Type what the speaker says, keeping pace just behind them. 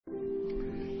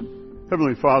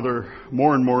Heavenly Father,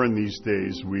 more and more in these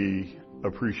days, we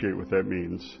appreciate what that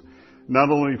means. Not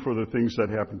only for the things that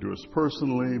happen to us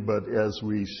personally, but as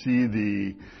we see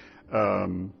the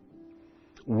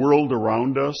world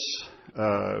around us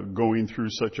going through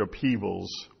such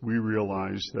upheavals, we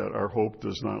realize that our hope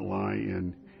does not lie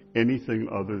in anything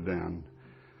other than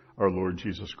our Lord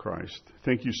Jesus Christ.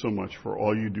 Thank you so much for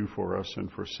all you do for us and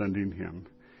for sending Him.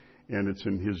 And it's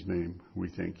in His name we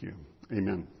thank you.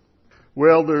 Amen.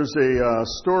 Well, there's a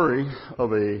story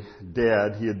of a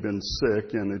dad. He had been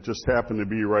sick, and it just happened to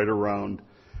be right around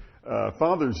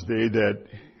Father's Day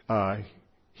that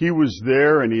he was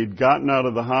there, and he had gotten out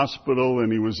of the hospital, and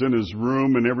he was in his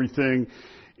room and everything.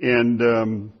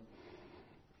 And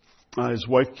his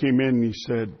wife came in, and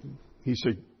he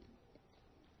said,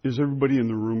 "Is everybody in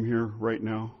the room here right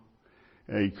now?"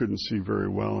 And he couldn't see very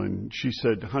well, and she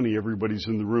said, "Honey, everybody's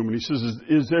in the room." And he says,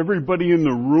 "Is everybody in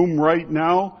the room right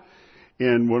now?"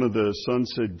 And one of the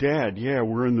sons said, "Dad, yeah,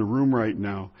 we're in the room right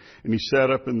now." And he sat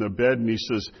up in the bed and he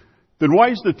says, "Then why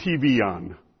is the TV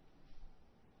on?"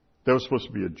 That was supposed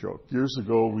to be a joke. Years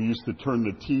ago, we used to turn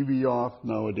the TV off.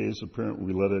 Nowadays,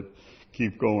 apparently, we let it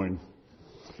keep going.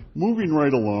 Moving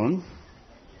right along.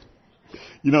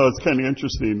 You know, it's kind of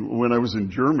interesting. When I was in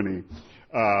Germany,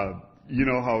 you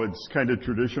know how it's kind of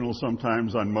traditional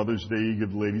sometimes on Mother's Day, you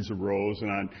give ladies a rose, and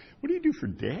on, what do you do for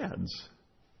dads?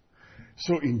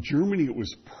 So in Germany, it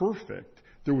was perfect.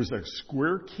 There was a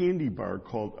square candy bar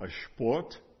called a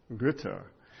Sportritter.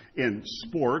 And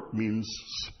sport means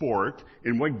sport.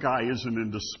 And what guy isn't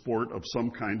into sport of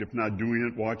some kind, if not doing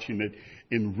it, watching it?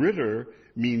 And Ritter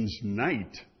means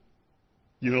knight.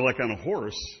 You know, like on a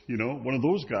horse, you know, one of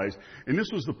those guys. And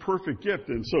this was the perfect gift.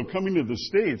 And so coming to the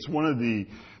States, one of the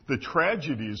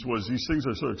tragedies was these things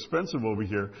are so expensive over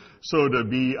here. So to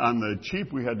be on the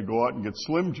cheap, we had to go out and get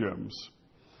Slim Jims.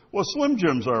 Well, Slim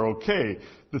Jims are okay.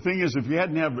 The thing is, if you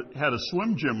hadn't had a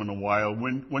Slim Jim in a while,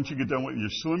 once you get done with your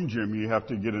Slim Jim, you have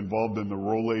to get involved in the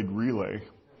Rolade relay.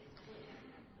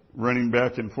 Running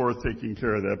back and forth, taking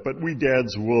care of that. But we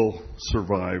dads will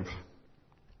survive.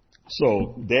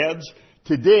 So, dads,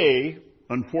 today,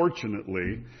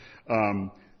 unfortunately,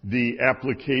 the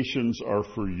applications are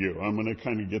for you. I'm going to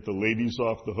kind of get the ladies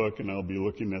off the hook, and I'll be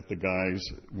looking at the guys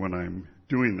when I'm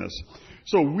doing this.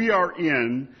 So we are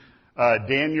in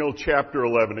Daniel chapter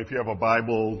 11. If you have a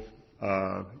Bible,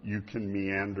 you can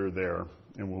meander there,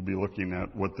 and we'll be looking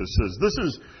at what this is. This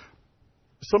is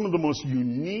some of the most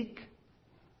unique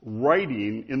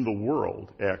writing in the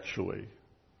world, actually.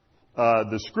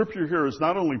 The scripture here is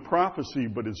not only prophecy,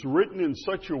 but it's written in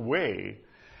such a way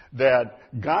that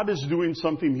God is doing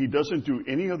something He doesn't do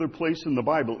any other place in the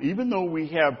Bible. Even though we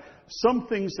have some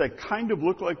things that kind of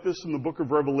look like this in the book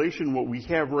of Revelation, what we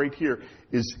have right here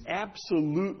is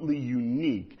absolutely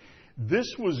unique.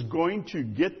 This was going to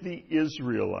get the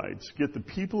Israelites, get the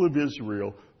people of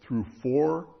Israel through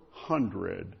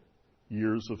 400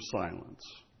 years of silence.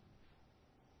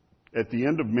 At the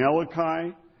end of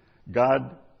Malachi,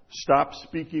 God stopped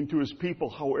speaking to His people.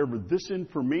 However, this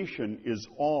information is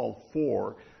all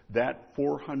for that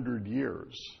 400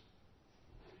 years.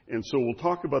 And so we'll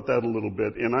talk about that a little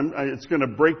bit. And it's going to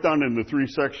break down into three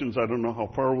sections. I don't know how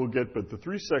far we'll get, but the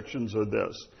three sections are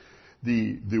this.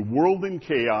 The world in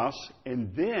chaos,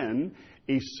 and then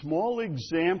a small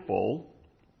example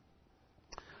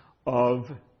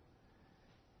of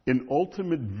an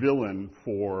ultimate villain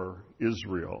for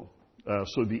Israel.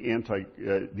 So the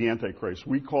Antichrist.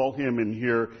 We call him in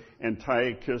here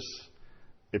Antiochus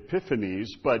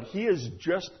Epiphanes, but he is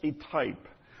just a type.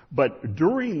 But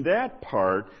during that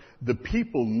part, the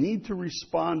people need to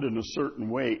respond in a certain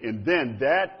way, and then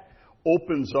that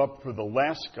opens up for the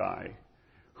last guy,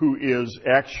 who is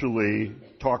actually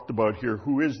talked about here,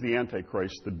 who is the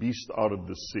Antichrist, the beast out of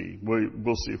the sea.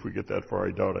 We'll see if we get that far.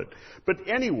 I doubt it. But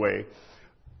anyway,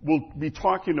 we'll be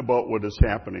talking about what is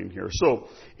happening here. So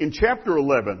in chapter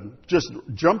 11, just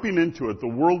jumping into it, the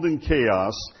world in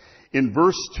chaos, in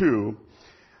verse 2,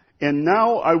 "And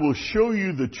now I will show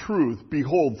you the truth.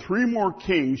 Behold, 3 more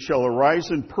kings shall arise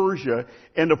in Persia,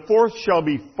 and a fourth shall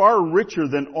be far richer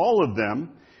than all of them.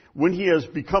 When he has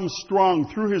become strong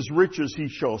through his riches, he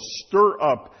shall stir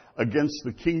up against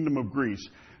the kingdom of Greece."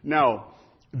 Now,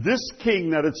 this king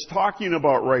that it's talking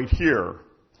about right here,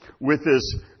 with this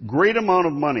great amount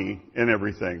of money and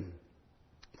everything,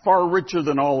 far richer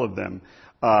than all of them,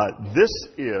 this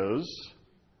is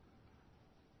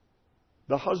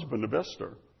the husband of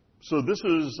Esther. So this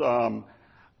is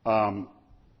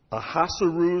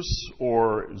Ahasuerus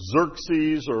or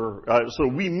Xerxes, so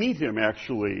we meet him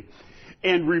actually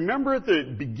And remember at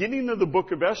the beginning of the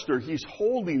book of Esther, he's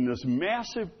holding this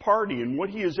massive party, and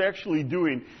what he is actually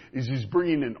doing is he's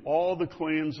bringing in all the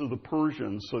clans of the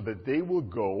Persians so that they will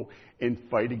go and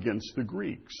fight against the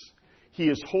Greeks. He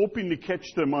is hoping to catch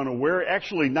them unaware,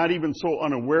 actually not even so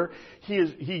unaware.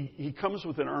 He comes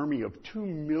with an army of 2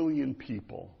 million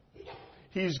people.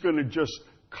 He's going to just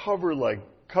cover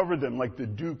them like the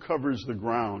dew covers the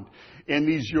ground. And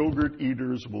these yogurt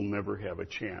eaters will never have a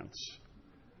chance.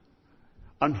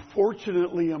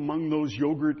 Unfortunately, among those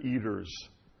yogurt eaters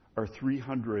are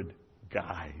 300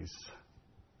 guys.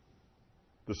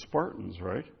 The Spartans,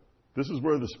 right? This is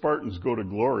where the Spartans go to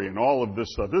glory and all of this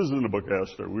stuff. This is in the book of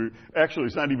Esther. Actually,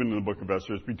 it's not even in the book of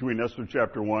Esther. It's between Esther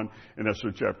chapter 1 and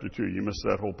Esther chapter 2. You missed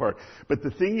that whole part. But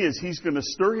the thing is, he's going to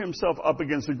stir himself up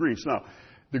against the Greeks. Now,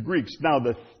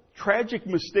 the tragic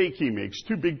mistake he makes,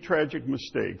 2 big tragic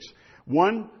mistakes.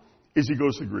 One is he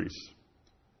goes to Greece.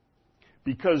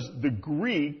 Because the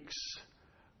Greeks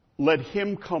let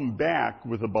him come back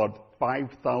with about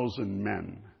 5,000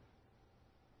 men.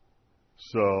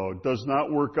 So it does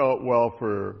not work out well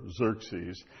for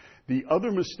Xerxes. The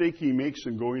other mistake he makes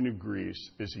in going to Greece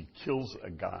is he kills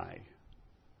a guy.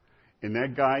 And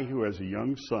that guy who has a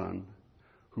young son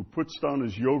who puts down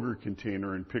his yogurt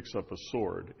container and picks up a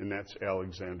sword, and that's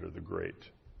Alexander the Great.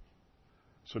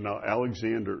 So now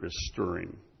Alexander is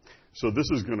stirring. So this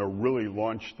is going to really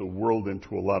launch the world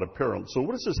into a lot of peril. So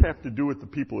what does this have to do with the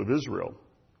people of Israel?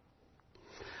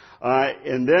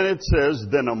 And then it says,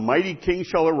 then a mighty king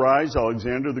shall arise,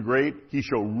 Alexander the Great. He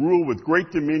shall rule with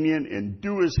great dominion and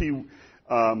do as he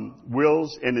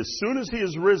wills. And as soon as he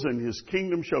is risen, his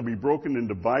kingdom shall be broken and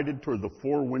divided toward the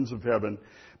 4 winds of heaven,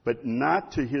 but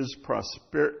not to his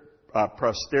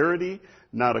posterity,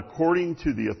 not according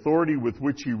to the authority with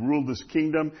which he ruled his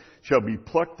kingdom, shall be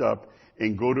plucked up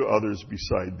and go to others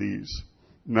beside these.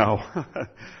 Now,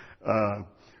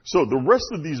 so the rest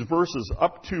of these verses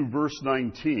up to verse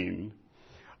 19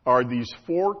 are these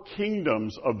 4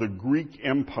 kingdoms of the Greek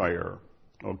Empire.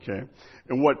 Okay?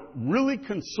 And what really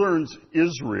concerns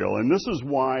Israel, and this is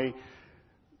why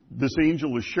this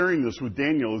angel is sharing this with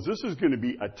Daniel, is this is going to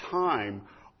be a time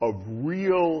of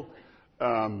real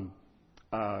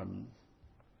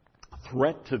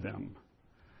threat to them.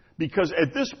 Because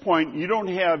at this point, you don't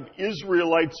have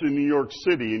Israelites in New York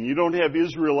City, and you don't have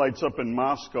Israelites up in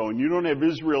Moscow, and you don't have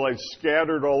Israelites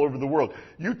scattered all over the world.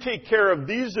 You take care of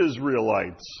these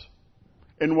Israelites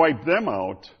and wipe them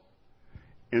out,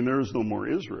 and there is no more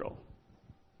Israel.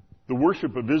 The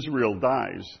worship of Israel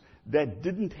dies. That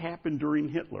didn't happen during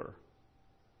Hitler.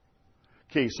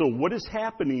 Okay, so what is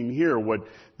happening here, what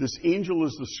this angel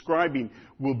is describing,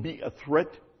 will be a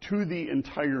threat to the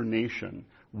entire nation.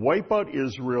 Wipe out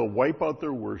Israel, wipe out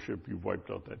their worship, you've wiped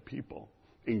out that people.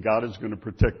 And God is going to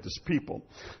protect his people.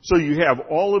 So you have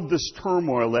all of this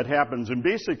turmoil that happens, and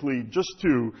basically, just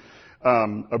to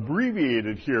abbreviate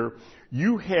it here,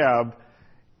 you have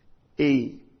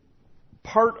a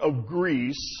part of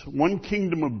Greece, one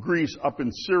kingdom of Greece up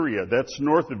in Syria, that's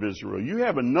north of Israel. You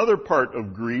have another part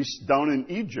of Greece down in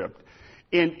Egypt.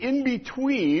 And in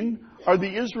between are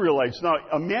the Israelites. Now,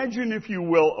 imagine, if you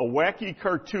will, a wacky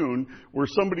cartoon where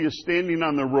somebody is standing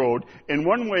on the road, and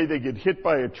one way they get hit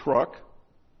by a truck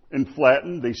and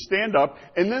flattened, they stand up,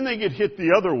 and then they get hit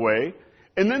the other way,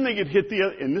 and then they get hit the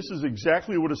other, and this is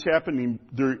exactly what is happening.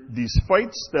 These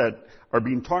fights that are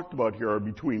being talked about here are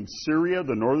between Syria,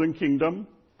 the northern kingdom,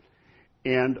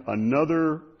 and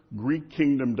another Greek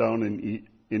kingdom down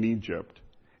in Egypt.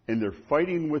 And they're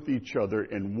fighting with each other,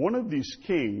 and one of these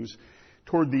kings,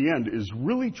 toward the end, is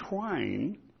really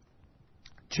trying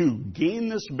to gain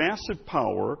this massive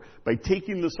power by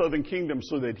taking the southern kingdom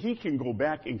so that he can go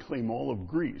back and claim all of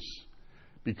Greece.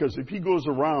 Because if he goes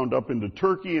around up into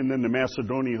Turkey and then to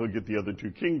Macedonia, he'll get the other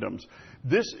 2 kingdoms.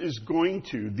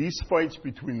 These fights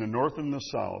between the north and the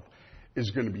south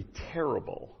is going to be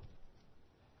terrible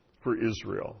for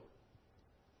Israel.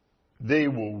 They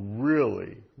will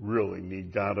really, really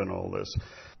need God in all this.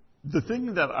 The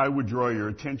thing that I would draw your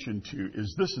attention to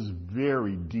is this is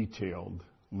very detailed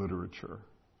literature.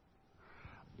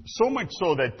 So much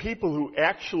so that people who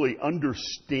actually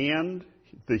understand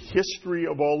the history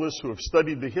of all this, who have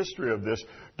studied the history of this,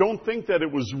 don't think that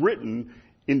it was written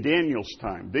in Daniel's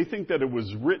time. They think that it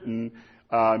was written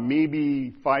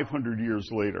maybe 500 years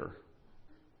later,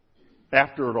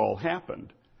 after it all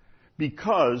happened.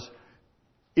 Because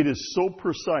it is so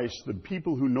precise that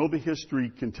people who know the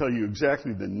history can tell you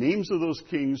exactly the names of those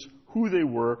kings, who they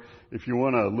were. If you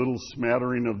want a little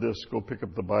smattering of this, go pick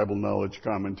up the Bible Knowledge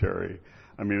Commentary.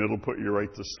 I mean, it'll put you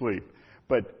right to sleep.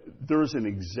 But there's an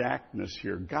exactness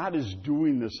here. God is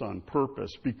doing this on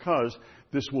purpose because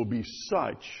this will be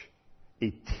such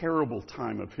a terrible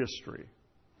time of history.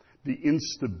 The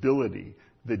instability,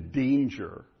 the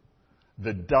danger,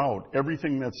 the doubt,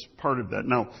 everything that's part of that.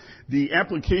 Now, the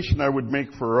application I would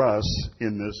make for us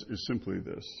in this is simply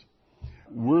this.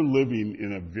 We're living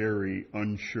in a very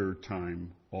unsure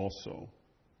time also.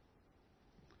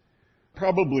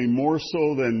 Probably more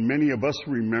so than many of us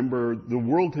remember, the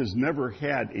world has never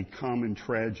had a common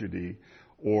tragedy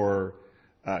or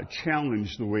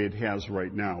challenge the way it has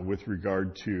right now with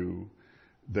regard to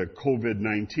the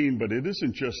COVID-19. But it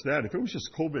isn't just that. If it was just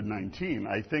COVID-19,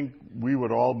 I think we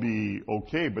would all be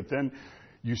okay. But then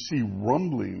you see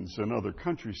rumblings in other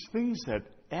countries, things that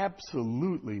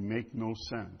absolutely make no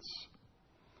sense.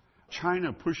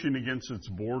 China pushing against its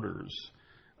borders,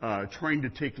 trying to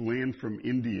take land from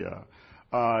India.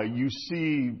 You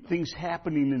see things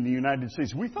happening in the United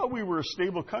States. We thought we were a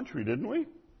stable country, didn't we?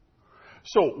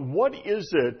 So what is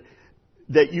it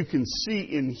that you can see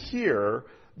in here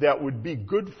that would be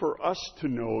good for us to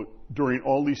know during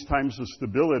all these times of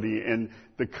stability? And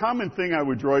the common thing I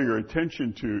would draw your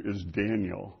attention to is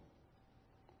Daniel.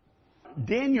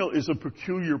 Daniel is a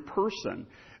peculiar person.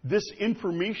 This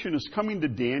information is coming to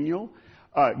Daniel.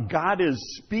 God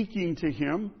is speaking to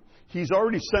him. He's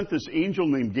already sent this angel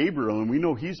named Gabriel, and we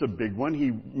know he's a big one.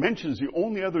 He mentions the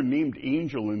only other named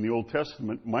angel in the Old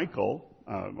Testament, Michael,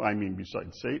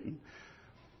 besides Satan.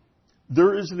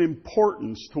 There is an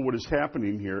importance to what is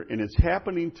happening here, and it's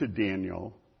happening to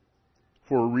Daniel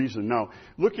for a reason. Now,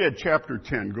 look at chapter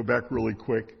 10. Go back really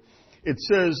quick. It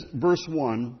says, verse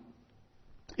 1,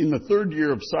 in the 3rd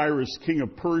year of Cyrus, king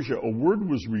of Persia, a word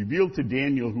was revealed to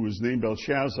Daniel, who was named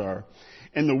Belshazzar.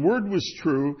 And the word was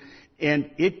true, and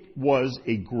it was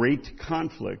a great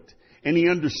conflict. And he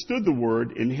understood the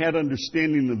word and had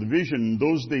understanding of the vision. In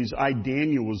those days, I,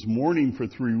 Daniel, was mourning for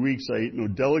 3 weeks. I ate no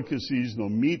delicacies, no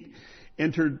meat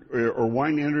entered or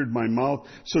wine entered my mouth.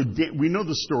 So we know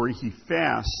the story. He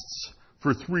fasts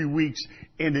for 3 weeks,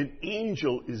 and an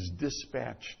angel is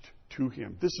dispatched to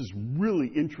him. This is really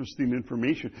interesting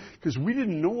information because we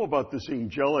didn't know about this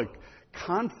angelic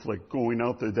conflict going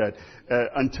out there. That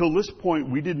until this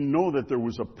point, we didn't know that there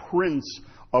was a prince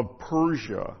of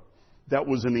Persia that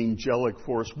was an angelic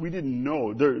force. We didn't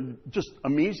know. There are just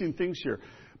amazing things here.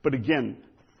 But again,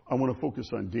 I want to focus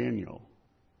on Daniel.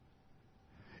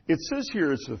 It says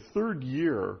here it's the 3rd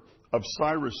year of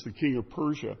Cyrus, the king of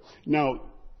Persia. Now,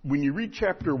 when you read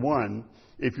chapter 1,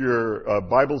 if you're a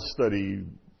Bible study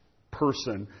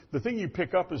person, the thing you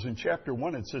pick up is in chapter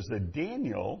 1, it says that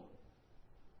Daniel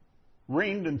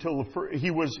reigned until he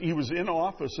was in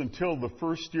office until the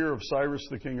 1st year of Cyrus,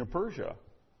 the king of Persia.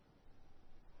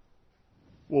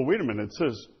 Well, wait a minute. It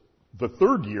says the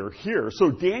 3rd year here.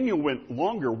 So Daniel went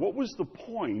longer. What was the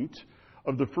point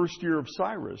of the 1st year of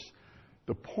Cyrus?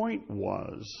 The point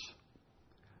was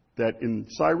that in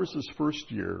Cyrus's 1st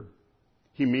year,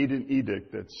 he made an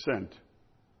edict that sent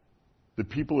the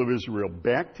people of Israel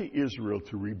back to Israel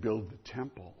to rebuild the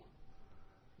temple.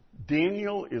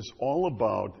 Daniel is all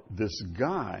about this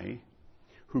guy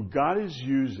who God is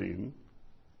using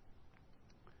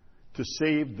to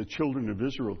save the children of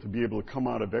Israel, to be able to come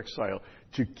out of exile,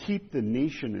 to keep the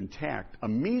nation intact.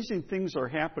 Amazing things are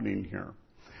happening here.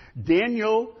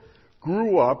 Daniel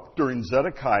grew up during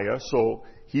Zedekiah, so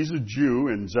he's a Jew,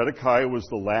 and Zedekiah was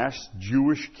the last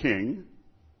Jewish king.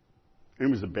 And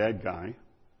he was a bad guy.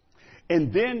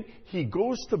 And then he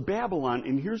goes to Babylon,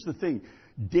 and here's the thing.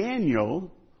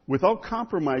 Daniel, without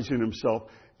compromising himself,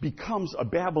 becomes a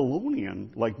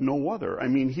Babylonian like no other. I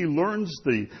mean, he learns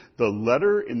the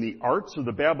letter and the arts of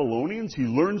the Babylonians. He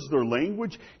learns their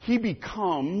language. He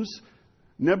becomes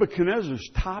Nebuchadnezzar's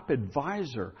top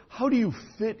advisor. How do you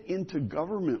fit into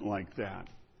government like that?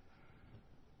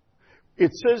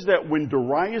 It says that when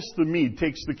Darius the Mede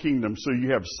takes the kingdom, so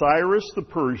you have Cyrus the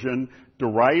Persian,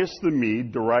 Darius the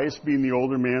Mede, Darius being the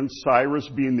older man, Cyrus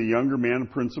being the younger man,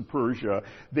 prince of Persia.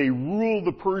 They rule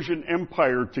the Persian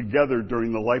Empire together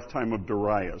during the lifetime of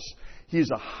Darius. He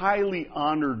is a highly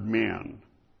honored man.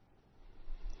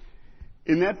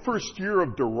 In that 1st year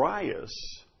of Darius,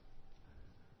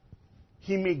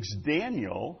 he makes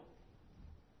Daniel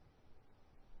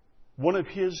one of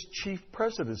his chief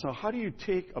presidents. Now, how do you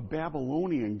take a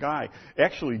Babylonian guy?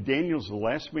 Actually, Daniel's the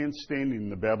last man standing in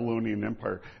the Babylonian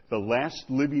Empire, the last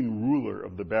living ruler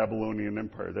of the Babylonian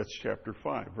Empire. That's chapter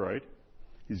 5, right?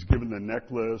 He's given the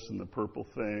necklace and the purple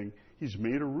thing. He's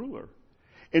made a ruler.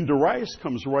 And Darius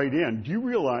comes right in. Do you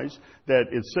realize that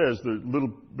it says, the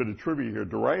little bit of trivia here,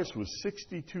 Darius was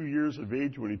 62 years of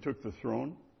age when he took the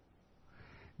throne?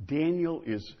 Daniel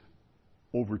is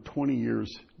over 20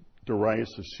 years Darius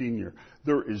is senior.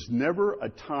 There is never a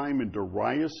time in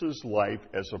Darius's life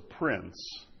as a prince,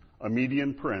 a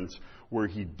Median prince, where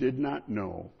he did not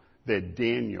know that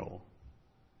Daniel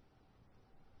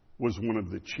was one of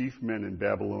the chief men in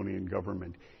Babylonian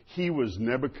government. He was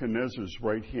Nebuchadnezzar's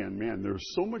right-hand man. There's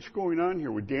so much going on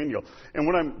here with Daniel. And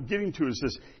what I'm getting to is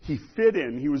this. He fit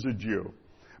in. He was a Jew.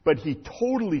 But he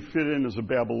totally fit in as a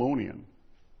Babylonian.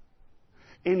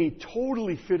 And he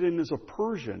totally fit in as a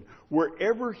Persian.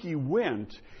 Wherever he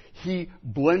went, he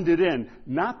blended in.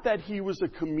 Not that he was a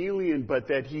chameleon, but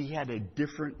that he had a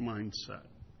different mindset.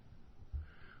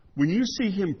 When you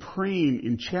see him praying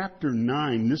in chapter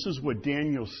 9, this is what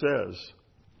Daniel says.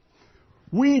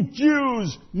 We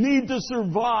Jews need to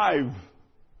survive.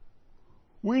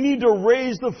 We need to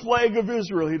raise the flag of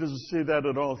Israel. He doesn't say that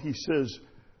at all. He says,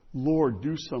 Lord,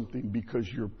 do something because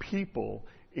your people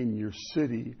in your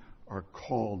city are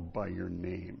called by your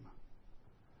name.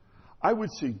 I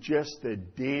would suggest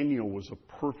that Daniel was a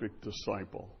perfect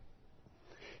disciple.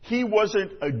 He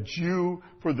wasn't a Jew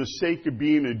for the sake of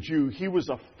being a Jew. He was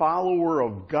a follower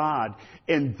of God.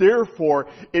 And therefore,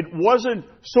 it wasn't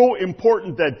so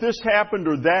important that this happened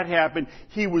or that happened.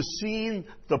 He was seeing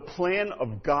the plan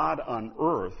of God on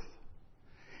earth.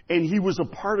 And he was a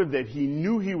part of that. He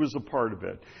knew he was a part of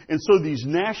it. And so these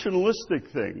nationalistic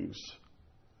things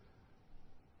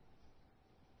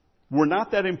were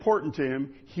not that important to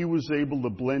him. He was able to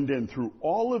blend in through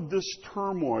all of this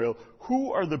turmoil.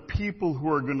 Who are the people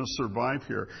who are going to survive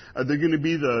here? Are they going to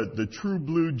be the true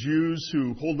blue Jews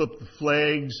who hold up the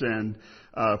flags and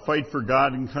fight for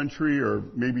God and country, or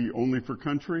maybe only for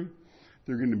country?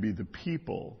 They're going to be the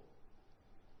people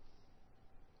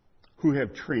who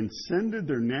have transcended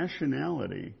their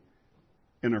nationality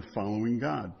and are following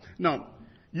God. Now,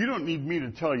 you don't need me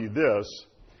to tell you this,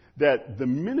 that the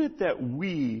minute that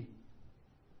we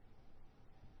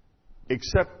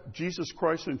accept Jesus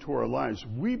Christ into our lives,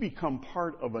 we become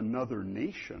part of another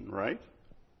nation, right?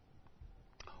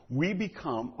 We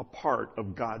become a part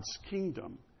of God's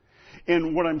kingdom.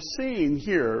 And what I'm saying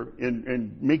here,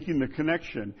 and making the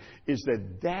connection, is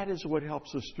that is what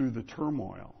helps us through the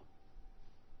turmoil.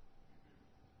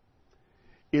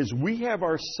 Is we have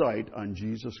our sight on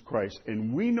Jesus Christ,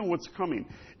 and we know what's coming.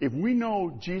 If we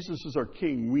know Jesus is our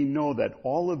King, we know that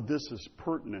all of this is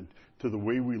pertinent to the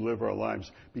way we live our lives,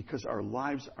 because our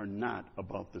lives are not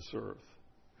about this earth.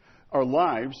 Our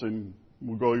lives, and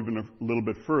we'll go even a little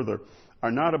bit further,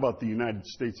 are not about the United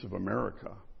States of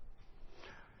America.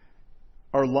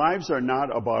 Our lives are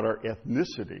not about our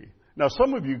ethnicity. Now,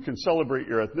 some of you can celebrate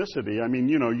your ethnicity. I mean,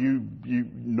 you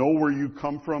know where you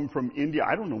come from India.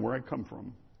 I don't know where I come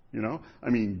from. I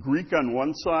mean, Greek on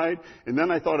one side, and then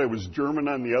I thought I was German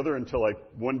on the other until I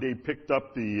one day picked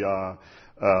up the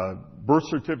birth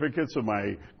certificates of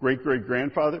my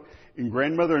great-great-grandfather and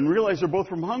grandmother and realized they're both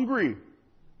from Hungary.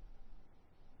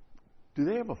 Do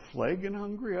they have a flag in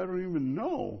Hungary? I don't even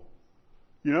know.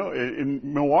 In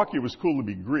Milwaukee it was cool to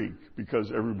be Greek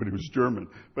because everybody was German.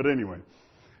 But anyway,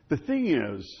 the thing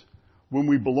is, when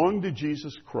we belong to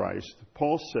Jesus Christ,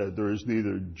 Paul said there is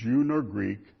neither Jew nor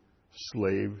Greek,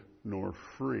 slave nor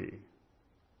free.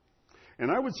 And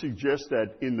I would suggest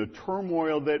that in the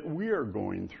turmoil that we are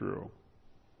going through,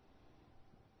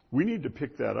 we need to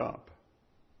pick that up.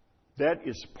 That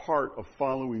is part of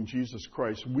following Jesus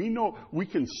Christ. We know we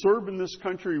can serve in this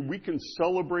country. We can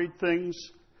celebrate things.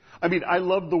 I mean, I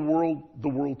love the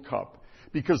World Cup,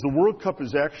 because the World Cup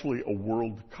is actually a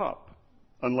World Cup,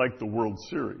 unlike the World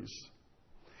Series.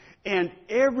 And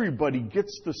everybody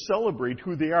gets to celebrate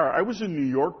who they are. I was in New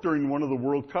York during one of the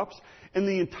World Cups, and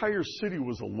the entire city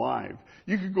was alive.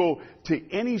 You could go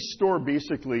to any store,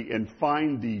 basically, and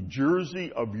find the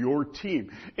jersey of your team.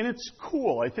 And it's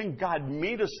cool. I think God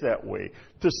made us that way,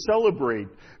 to celebrate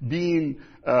being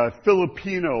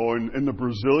Filipino and the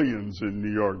Brazilians in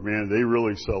New York. Man, they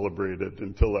really celebrated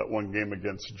until that one game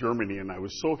against Germany, and I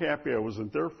was so happy I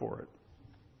wasn't there for it,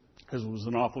 because it was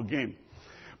an awful game.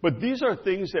 But these are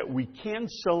things that we can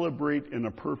celebrate in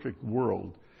a perfect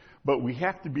world, but we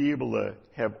have to be able to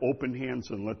have open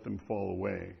hands and let them fall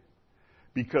away.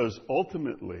 Because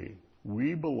ultimately,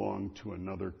 we belong to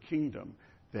another kingdom.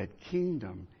 That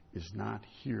kingdom is not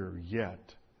here yet.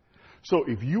 So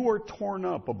if you are torn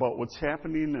up about what's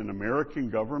happening in American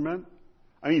government,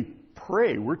 I mean,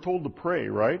 pray. We're told to pray,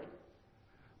 right?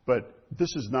 But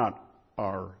this is not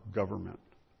our government,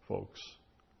 folks.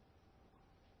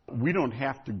 We don't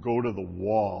have to go to the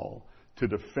wall to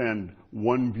defend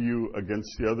one view against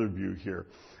the other view here.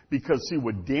 Because, see,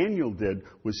 what Daniel did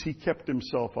was he kept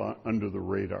himself under the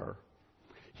radar.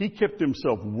 He kept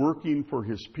himself working for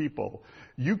his people.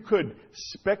 You could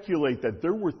speculate that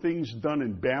there were things done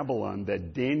in Babylon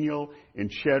that Daniel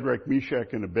and Shadrach, Meshach,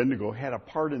 and Abednego had a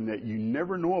part in that you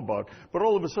never know about. But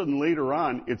all of a sudden later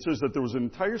on, it says that there was an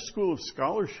entire school of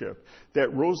scholarship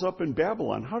that rose up in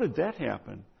Babylon. How did that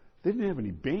happen? They didn't have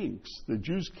any banks. The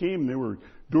Jews came, they were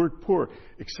dirt poor,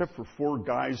 except for 4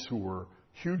 guys who were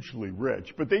hugely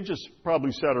rich. But they just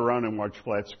probably sat around and watched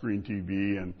flat screen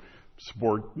TV and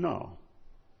sport. No.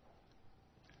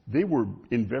 They were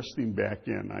investing back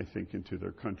in, I think, into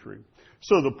their country.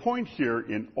 So the point here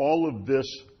in all of this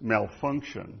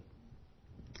malfunction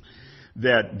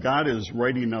that God is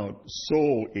writing out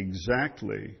so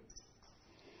exactly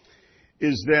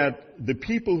is that the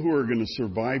people who are going to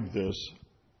survive this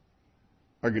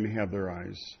are going to have their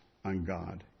eyes on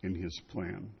God and His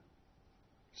plan.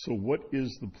 So what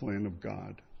is the plan of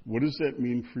God? What does that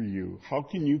mean for you? How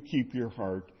can you keep your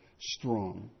heart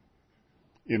strong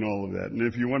in all of that? And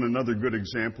if you want another good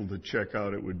example to check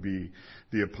out, it would be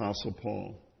the Apostle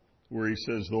Paul, where he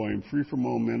says, though I am free from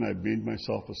all men, I've made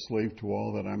myself a slave to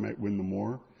all that I might win the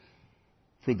more.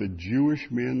 For the Jewish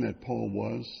man that Paul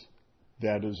was,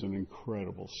 that is an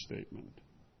incredible statement.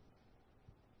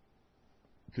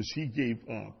 Because he gave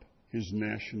up his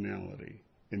nationality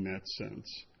in that sense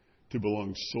to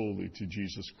belong solely to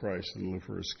Jesus Christ and live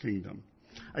for His kingdom.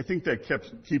 I think that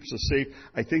keeps us safe.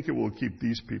 I think it will keep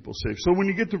these people safe. So when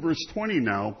you get to verse 20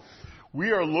 now,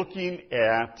 we are looking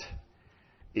at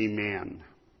a man.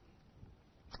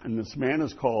 And this man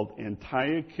is called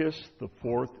Antiochus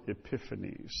IV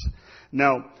Epiphanes.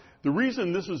 Now, the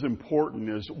reason this is important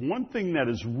is one thing that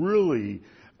has really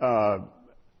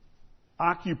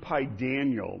occupied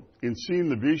Daniel in seeing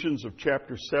the visions of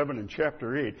chapter 7 and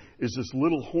chapter 8 is this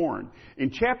little horn. In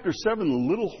chapter 7, the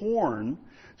little horn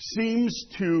seems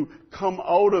to come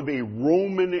out of a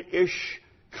Roman-ish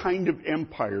kind of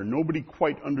empire. Nobody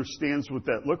quite understands what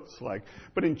that looks like.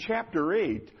 But in chapter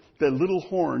 8, that little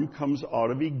horn comes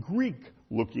out of a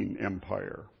Greek-looking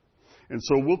empire. And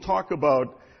so we'll talk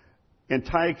about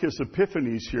Antiochus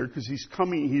Epiphanes here because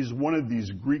he's one of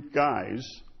these Greek guys.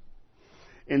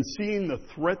 And seeing the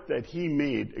threat that he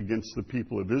made against the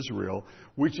people of Israel,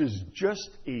 which is just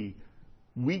a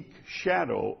weak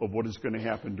shadow of what is going to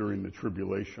happen during the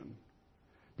tribulation.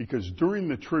 Because during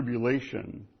the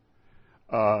tribulation,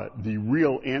 the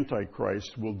real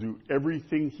Antichrist will do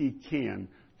everything he can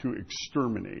to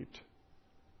exterminate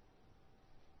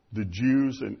the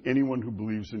Jews and anyone who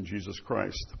believes in Jesus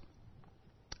Christ.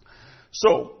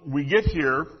 So we get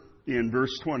here in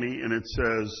verse 20, and it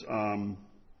says,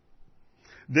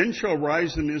 then shall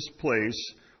rise in his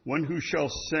place one who shall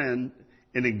send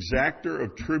an exactor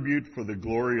of tribute for the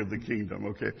glory of the kingdom.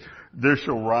 Okay, there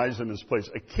shall rise in his place.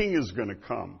 A king is going to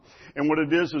come. And what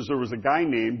it is there was a guy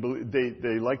named,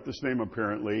 they like this name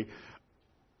apparently.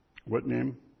 What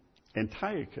name?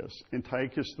 Antiochus.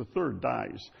 Antiochus III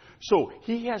dies. So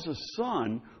he has a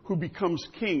son who becomes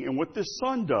king. And what this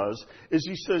son does is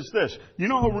he says this, you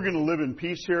know how we're going to live in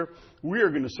peace here? We are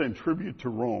going to send tribute to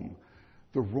Rome.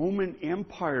 The Roman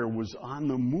Empire was on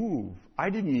the move. I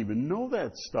didn't even know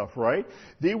that stuff, right?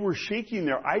 They were shaking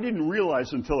there. I didn't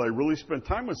realize until I really spent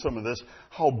time with some of this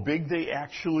how big they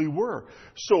actually were.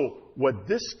 So what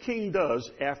this king does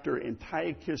after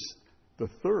Antiochus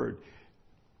III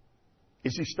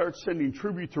is he starts sending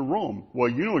tribute to Rome. Well,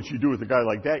 you know what you do with a guy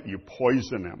like that? You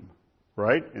poison him.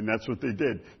 Right? And that's what they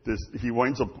did. He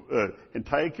winds up,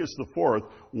 Antiochus IV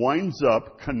winds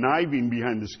up conniving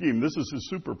behind the scheme. This is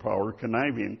his superpower,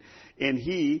 conniving. And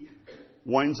he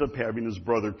winds up having his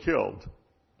brother killed.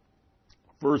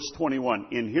 Verse 21,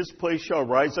 in his place shall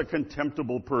rise a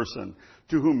contemptible person,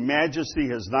 to whom majesty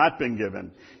has not been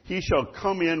given. He shall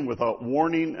come in without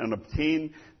warning and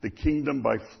obtain the kingdom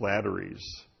by flatteries.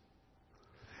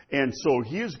 And so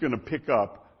he is going to pick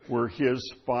up where his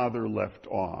father left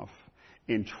off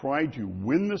and try to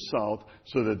win the South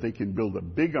so that they can build a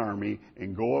big army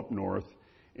and go up north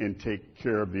and take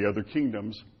care of the other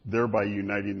kingdoms, thereby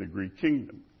uniting the Greek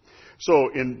kingdom. So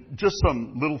in just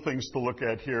some little things to look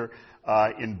at here,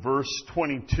 in verse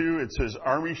 22, it says,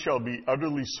 army shall be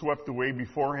utterly swept away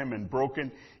before him and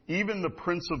broken, even the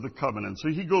prince of the covenant. So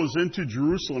he goes into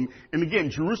Jerusalem. And again,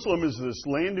 Jerusalem is this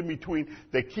land in between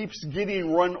that keeps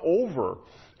getting run over.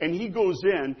 And he goes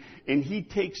in and he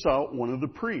takes out one of the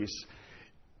priests.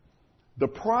 The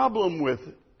problem with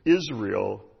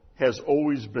Israel has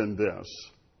always been this.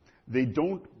 They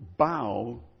don't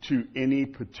bow to any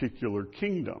particular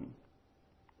kingdom.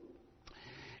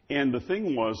 And the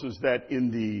thing is that in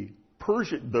the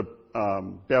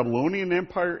Babylonian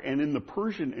Empire and in the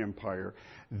Persian Empire,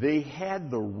 they had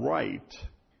the right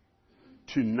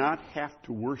to not have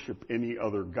to worship any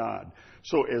other god.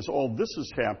 So as all this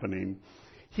is happening,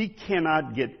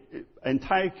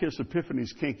 Antiochus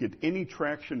Epiphanes can't get any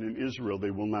traction in Israel.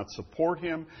 They will not support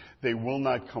him. They will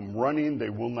not come running. They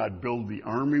will not build the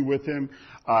army with him.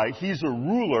 He's a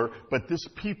ruler, but this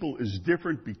people is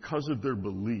different because of their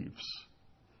beliefs.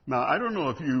 Now, I don't know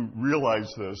if you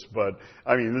realize this, but,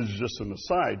 this is just an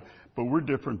aside, but we're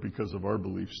different because of our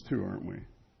beliefs too, aren't we?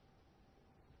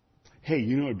 Hey,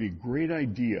 it'd be a great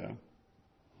idea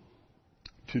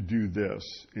to do this,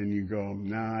 and you go,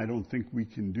 nah, I don't think we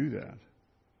can do that.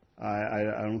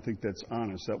 I don't think that's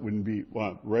honest. That wouldn't be,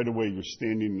 right away you're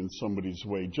standing in somebody's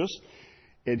way. Just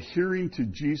adhering to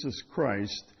Jesus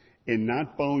Christ and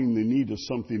not bowing the knee to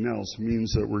something else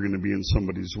means that we're going to be in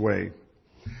somebody's way.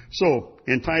 So,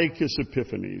 Antiochus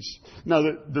Epiphanes. Now,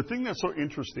 the thing that's so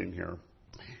interesting here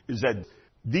is that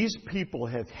these people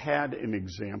have had an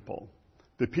example.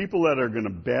 The people that are going to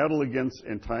battle against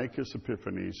Antiochus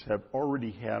Epiphanes have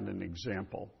already had an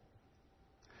example.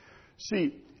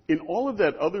 See, in all of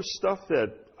that other stuff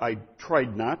that I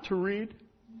tried not to read,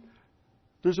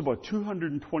 there's about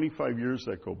 225 years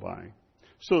that go by.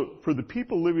 So for the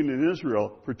people living in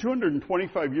Israel, for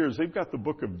 225 years, they've got the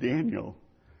book of Daniel.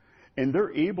 And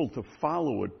they're able to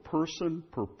follow it person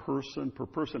per person per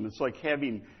person. It's like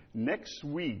having next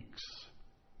week's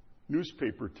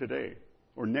newspaper today.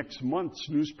 Or next month's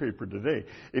newspaper today.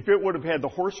 If it would have had the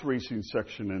horse racing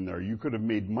section in there, you could have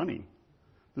made money.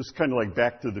 This is kind of like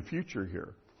Back to the Future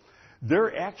here.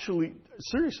 They're actually,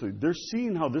 seriously, they're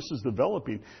seeing how this is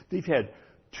developing. They've had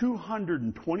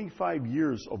 225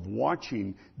 years of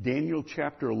watching Daniel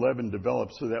chapter 11 develop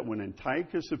so that when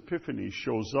Antiochus Epiphanes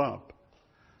shows up,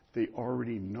 they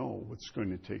already know what's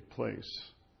going to take place.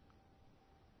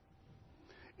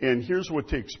 And here's what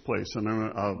takes place, and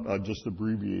I'll just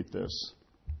abbreviate this.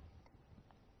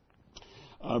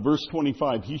 Verse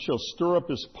 25, he shall stir up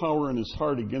his power in his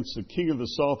heart against the king of the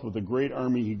south with a great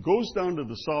army. He goes down to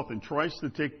the south and tries to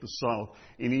take the south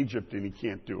in Egypt, and he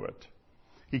can't do it.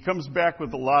 He comes back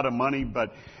with a lot of money,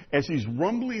 but as he's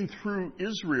rumbling through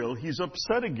Israel, he's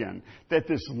upset again that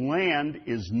this land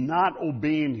is not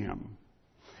obeying him.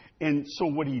 And so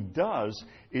what he does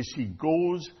is he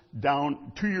goes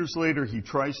down. 2 years later, he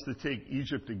tries to take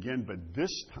Egypt again, but this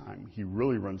time he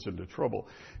really runs into trouble.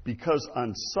 Because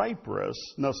on Cyprus,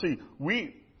 now see,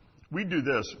 we do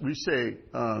this. We say,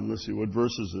 let's see, what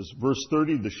verse is this? Verse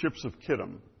 30, the ships of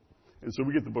Kittim. And so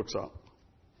we get the books out.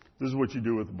 This is what you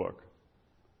do with the book.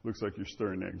 Looks like you're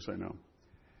stirring eggs, I know.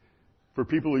 For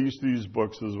people who used to use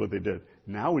books, this is what they did.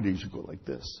 Nowadays, you go like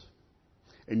this.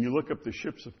 And you look up the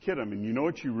ships of Kittim, and you know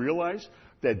what you realize?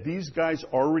 That these guys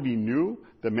already knew,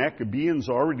 the Maccabees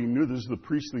already knew this is the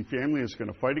priestly family that's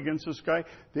going to fight against this guy.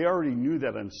 They already knew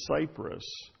that on Cyprus,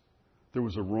 there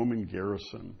was a Roman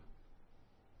garrison.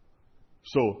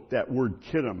 So that word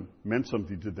Kittim meant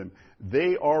something to them.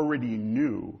 They already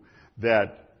knew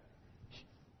that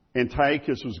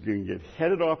Antiochus was going to get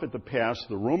headed off at the pass.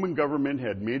 The Roman government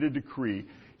had made a decree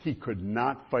he could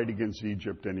not fight against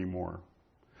Egypt anymore.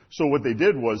 So what they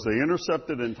did was they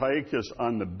intercepted Antiochus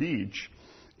on the beach,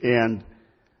 and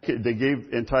they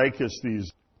gave Antiochus these,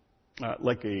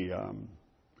 he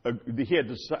had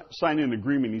to sign an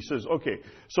agreement. He says, okay,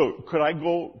 so could I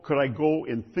go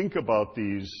and think about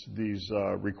these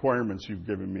requirements you've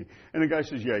given me? And the guy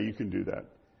says, yeah, you can do that.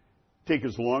 Take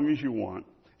as long as you want.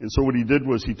 And so what he did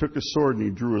was he took a sword and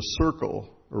he drew a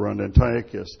circle around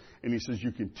Antiochus, and he says,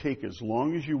 you can take as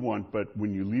long as you want, but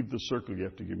when you leave the circle, you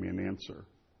have to give me an answer.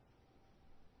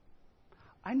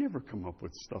 I never come up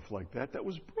with stuff like that. That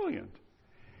was brilliant.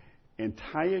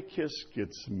 Antiochus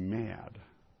gets mad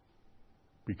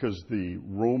because the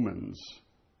Romans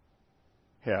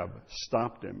have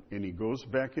stopped him, and he goes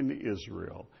back into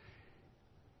Israel,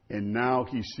 and now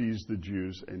he sees the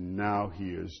Jews, and now he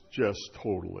is just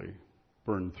totally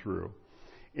burned through.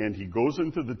 And he goes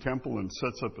into the temple and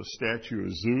sets up a statue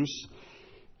of Zeus.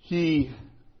 He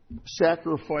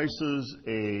sacrifices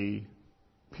a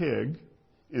pig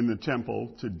in the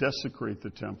temple to desecrate the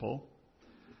temple.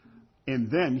 And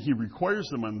then he requires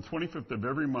them on the 25th of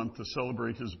every month to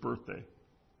celebrate his birthday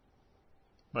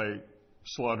by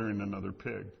slaughtering another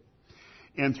pig.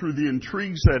 And through the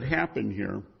intrigues that happen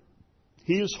here,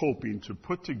 he is hoping to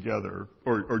put together,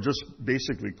 or just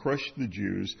basically crush the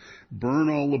Jews, burn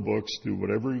all the books, do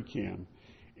whatever he can,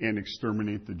 and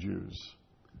exterminate the Jews.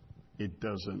 It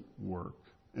doesn't work.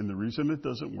 And the reason it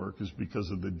doesn't work is because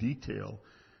of the detail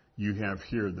you have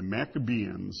here. The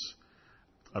Maccabees,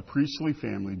 a priestly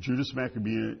family, Judas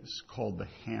Maccabeus, called the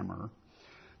Hammer,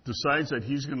 decides that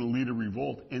he's going to lead a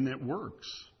revolt, and it works.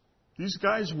 These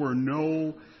guys were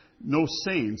no no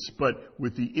saints, but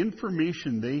with the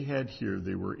information they had here,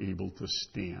 they were able to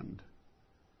stand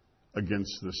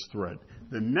against this threat.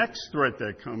 The next threat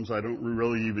that comes, I don't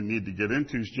really even need to get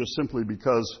into, is just simply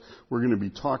because we're going to be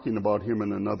talking about him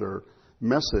in another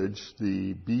message,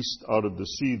 the beast out of the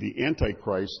sea, the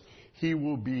Antichrist. He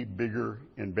will be bigger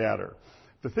and badder.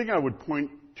 The thing I would point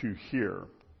to here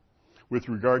with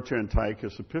regard to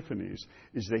Antiochus Epiphanes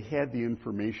is they had the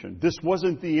information. This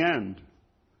wasn't the end.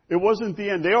 It wasn't the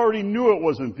end. They already knew it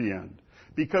wasn't the end.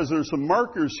 Because there's some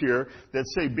markers here that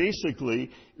say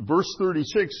basically, verse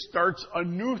 36 starts a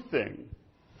new thing.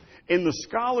 And the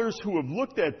scholars who have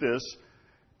looked at this,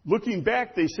 looking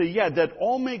back, they say, yeah, that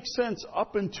all makes sense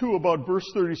up until about verse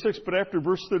 36, but after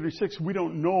verse 36, we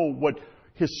don't know what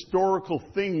historical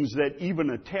things that even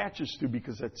attaches to,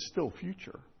 because that's still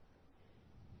future.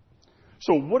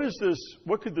 So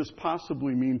what could this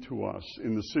possibly mean to us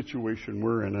in the situation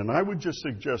we're in? And I would just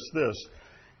suggest this.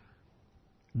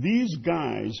 These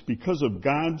guys, because of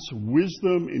God's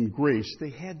wisdom and grace,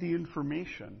 they had the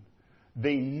information.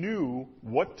 They knew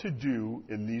what to do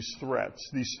in these threats.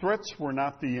 These threats were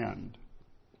not the end,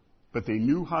 but they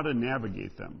knew how to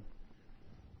navigate them.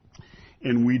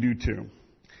 And we do too.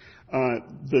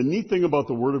 The neat thing about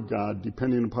the Word of God,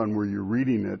 depending upon where you're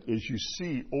reading it, is you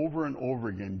see over and over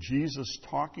again Jesus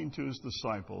talking to his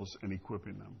disciples and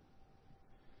equipping them.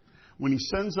 When he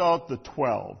sends out the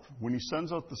 12, when he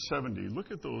sends out the 70, look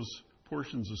at those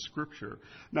portions of Scripture.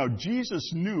 Now,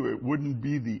 Jesus knew it wouldn't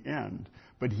be the end,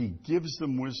 but he gives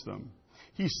them wisdom.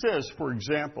 He says, for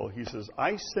example, he says,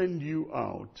 I send you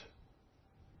out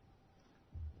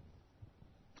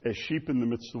as sheep in the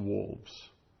midst of wolves.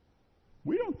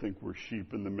 We don't think we're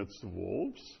sheep in the midst of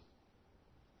wolves.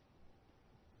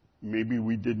 Maybe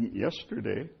we didn't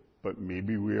yesterday, but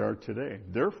maybe we are today.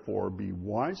 Therefore, be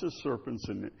wise as serpents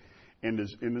and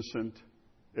as innocent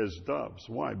as doves.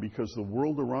 Why? Because the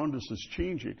world around us is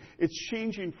changing. It's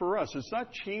changing for us. It's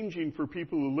not changing for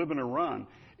people who live in Iran.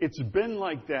 It's been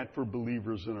like that for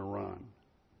believers in Iran.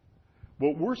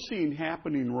 What we're seeing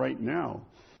happening right now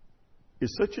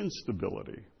is such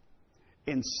instability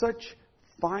and such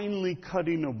finely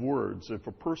cutting of words. If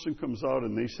a person comes out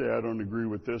and they say, I don't agree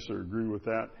with this or agree with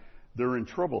that, they're in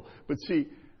trouble. But see,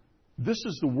 this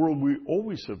is the world we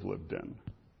always have lived in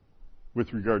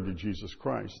with regard to Jesus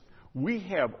Christ. We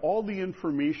have all the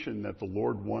information that the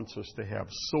Lord wants us to have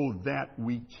so that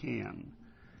we can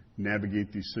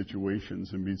navigate these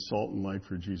situations and be salt and light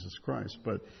for Jesus Christ.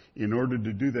 But in order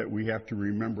to do that, we have to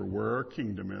remember where our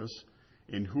kingdom is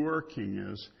and who our king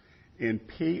is, and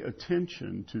pay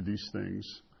attention to these things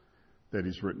that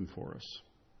he's written for us.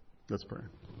 Let's pray.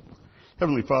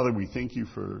 Heavenly Father, we thank you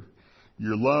for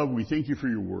your love. We thank you for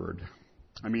your word.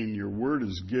 I mean, your word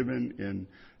is given in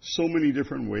so many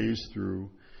different ways through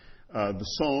the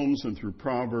Psalms and through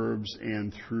Proverbs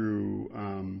and through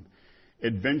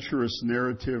adventurous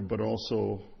narrative, but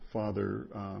also, Father,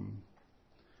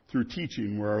 through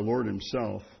teaching where our Lord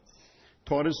himself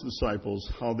taught his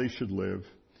disciples how they should live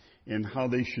and how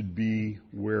they should be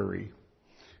wary.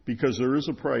 Because there is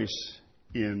a price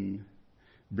in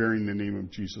bearing the name of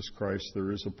Jesus Christ.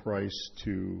 There is a price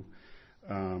to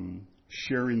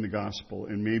sharing the gospel.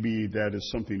 And maybe that is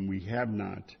something we have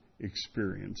not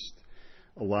experienced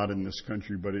a lot in this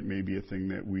country, but it may be a thing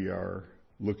that we are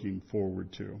looking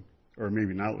forward to. Or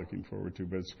maybe not looking forward to,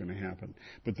 but it's going to happen.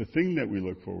 But the thing that we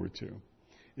look forward to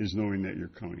is knowing that you're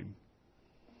coming.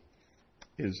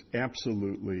 Is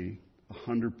absolutely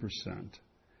 100%.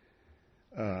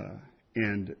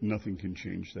 And nothing can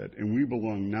change that. And we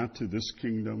belong not to this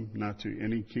kingdom, not to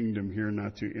any kingdom here,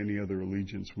 not to any other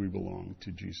allegiance. We belong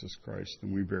to Jesus Christ,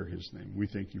 and we bear his name. We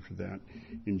thank you for that.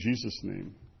 In Jesus'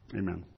 name, amen.